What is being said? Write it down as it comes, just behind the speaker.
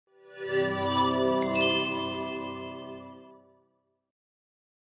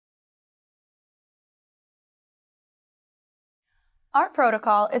Our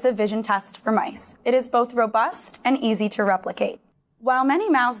protocol is a vision test for mice. It is both robust and easy to replicate. While many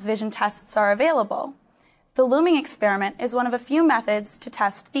mouse vision tests are available, the Looming experiment is one of a few methods to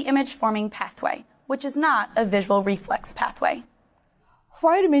test the image-forming pathway, which is not a visual reflex pathway.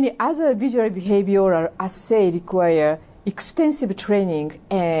 While many other visual behavioral assays require extensive training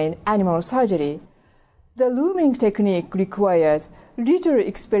and animal surgery, the Looming technique requires little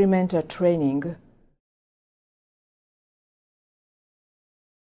experimental training.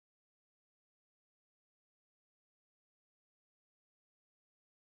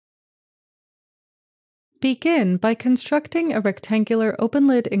 Begin by constructing a rectangular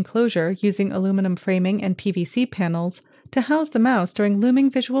open-lid enclosure using aluminum framing and PVC panels to house the mouse during Looming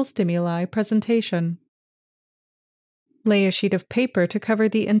visual stimuli presentation. Lay a sheet of paper to cover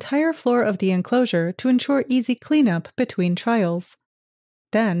the entire floor of the enclosure to ensure easy cleanup between trials.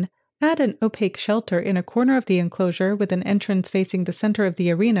 Then, add an opaque shelter in a corner of the enclosure with an entrance facing the center of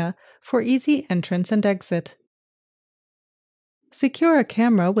the arena for easy entrance and exit. Secure a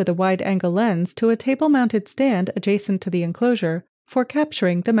camera with a wide-angle lens to a table-mounted stand adjacent to the enclosure for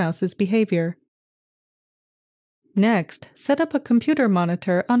capturing the mouse's behavior. Next, set up a computer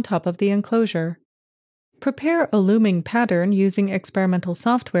monitor on top of the enclosure. Prepare a Looming pattern using experimental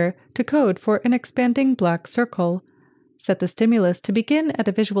software to code for an expanding black circle. Set the stimulus to begin at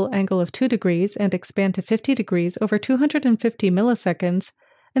a visual angle of 2 degrees and expand to 50 degrees over 250 milliseconds,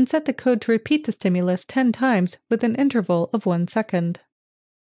 and set the code to repeat the stimulus 10 times with an interval of 1 second.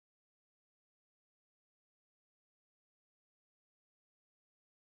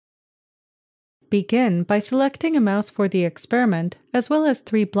 Begin by selecting a mouse for the experiment, as well as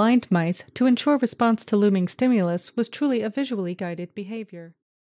 3 blind mice to ensure response to Looming stimulus was truly a visually guided behavior.